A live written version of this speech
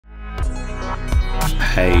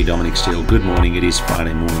Hey, Dominic Steele, good morning. It is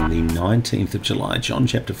Friday morning, the 19th of July, John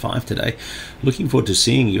chapter 5 today. Looking forward to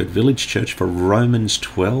seeing you at Village Church for Romans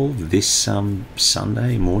 12 this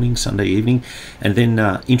Sunday morning, Sunday evening. And then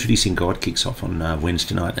Introducing God kicks off on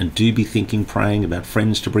Wednesday night. And do be thinking, praying about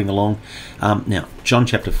friends to bring along. Now, John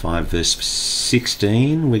chapter 5, verse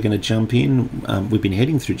 16, we're going to jump in. We've been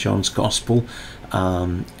heading through John's Gospel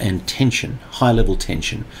and tension, high-level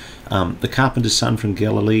tension. The carpenter's son from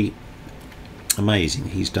Galilee, amazing.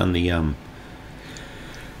 He's done the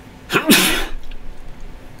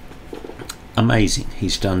amazing.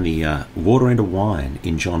 He's done the water into wine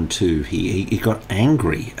in John 2. He got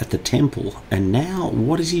angry at the temple, and now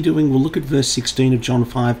what is he doing? We'll look at verse 16 of John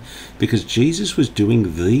 5, because Jesus was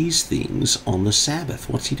doing these things on the Sabbath.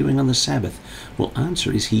 What's he doing on the Sabbath? Well,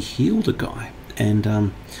 answer is he healed a guy,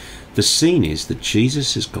 and the scene is that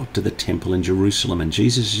Jesus has got to the temple in Jerusalem, and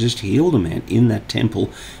Jesus has just healed a man in that temple,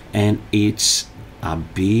 and it's a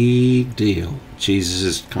big deal. Jesus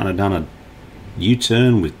has kind of done a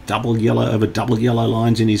U-turn with double yellow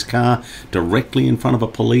lines in his car, directly in front of a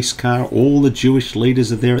police car. All the Jewish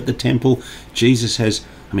leaders are there at the temple. Jesus has,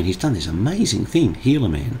 he's done this amazing thing, heal a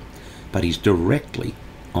man, but he's directly,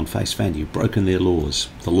 on face value, broken their laws,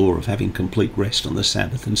 the law of having complete rest on the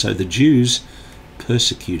Sabbath, and so the Jews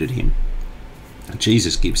persecuted him.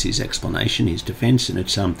 Jesus gives his explanation, his defense, and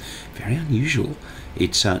it's very unusual.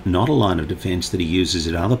 It's not a line of defense that he uses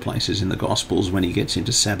at other places in the Gospels when he gets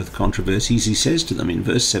into Sabbath controversies. He says to them in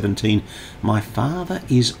verse 17, "My Father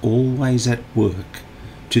is always at work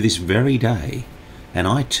to this very day, and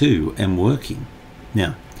I too am working."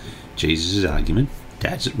 Now, Jesus' argument,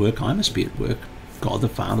 Dad's at work, I must be at work. God the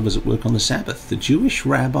Father was at work on the Sabbath. The Jewish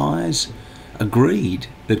rabbis agreed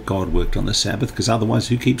that God worked on the Sabbath, because otherwise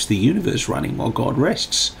who keeps the universe running while God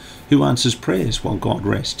rests? Who answers prayers while God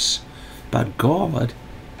rests? But God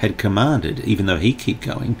had commanded, even though he kept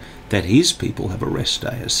going, that his people have a rest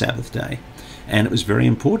day, a Sabbath day. And it was very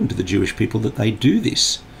important to the Jewish people that they do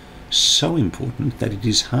this. So important that it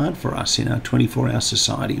is hard for us in our 24-hour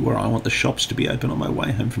society, where I want the shops to be open on my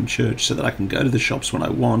way home from church so that I can go to the shops when I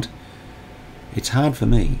want. It's hard for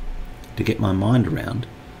me to get my mind around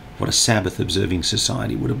what a Sabbath-observing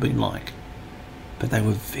society would have been like. But they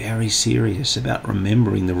were very serious about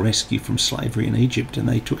remembering the rescue from slavery in Egypt, and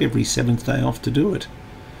they took every seventh day off to do it.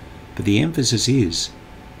 But the emphasis is,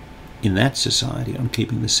 in that society, on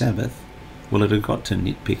keeping the Sabbath. Well, it had got to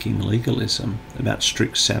nitpicking legalism about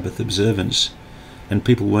strict Sabbath observance, and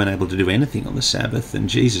people weren't able to do anything on the Sabbath, and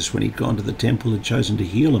Jesus, when he'd gone to the temple, had chosen to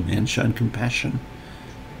heal a man, shown compassion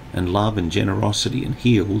and love and generosity, and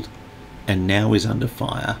healed, and now is under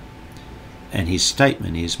fire. And his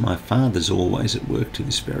statement is, "My Father's always at work to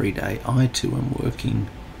this very day. I too am working."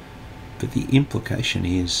 But the implication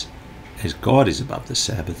is, as God is above the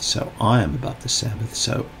Sabbath, so I am above the Sabbath,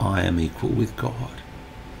 so I am equal with God.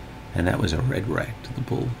 And that was a red rag to the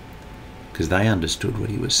bull, because they understood what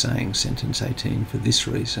he was saying. Sentence 18, "For this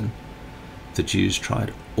reason, the Jews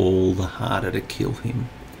tried all the harder to kill him.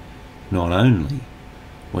 Not only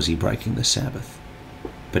was he breaking the Sabbath,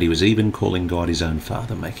 but he was even calling God his own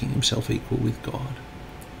Father, making himself equal with God."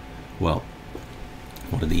 Well,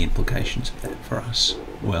 what are the implications of that for us?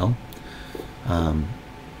 Well,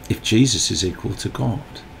 if Jesus is equal to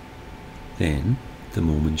God, then the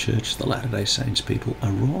Mormon Church, the Latter-day Saints people,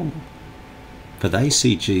 are wrong. For they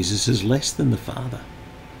see Jesus as less than the Father.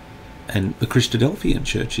 And the Christadelphian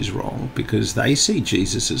Church is wrong, because they see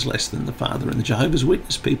Jesus as less than the Father. And the Jehovah's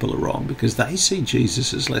Witness people are wrong, because they see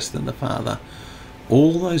Jesus as less than the Father.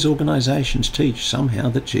 All those organizations teach somehow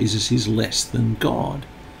that Jesus is less than God.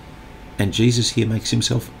 And Jesus here makes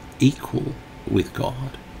himself equal with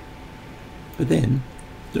God. But then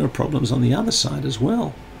there are problems on the other side as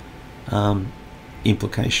well.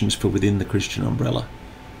 Implications for within the Christian umbrella.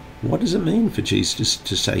 What does it mean for Jesus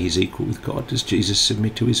to say he's equal with God? Does Jesus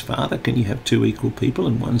submit to his Father? Can you have two equal people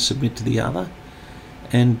and one submit to the other?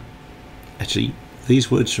 And actually,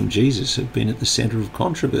 these words from Jesus have been at the centre of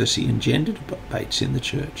controversy and gender debates in the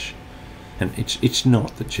church. And it's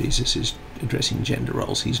not that Jesus is addressing gender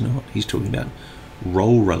roles. He's not. He's talking about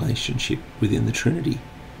role relationship within the Trinity.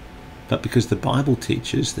 But because the Bible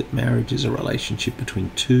teaches that marriage is a relationship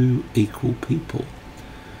between two equal people,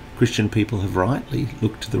 Christian people have rightly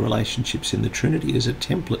looked to the relationships in the Trinity as a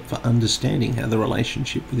template for understanding how the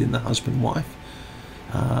relationship within the husband-wife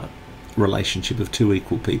relationship of two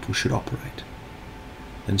equal people should operate.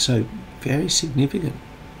 And so, very significant,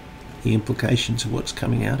 the implications of what's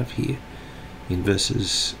coming out of here in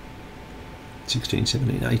verses 16,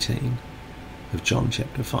 17, 18 of John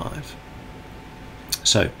chapter 5.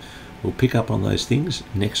 So, we'll pick up on those things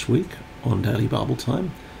next week on Daily Bible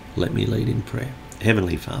Time. Let me lead in prayer.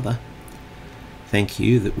 Heavenly Father, thank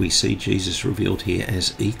you that we see Jesus revealed here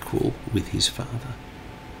as equal with his Father.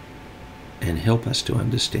 And help us to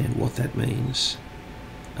understand what that means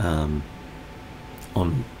on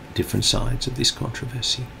different sides of this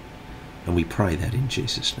controversy. And we pray that in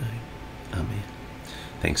Jesus' name. Amen.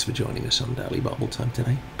 Thanks for joining us on Daily Bible Time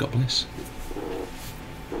today. God bless.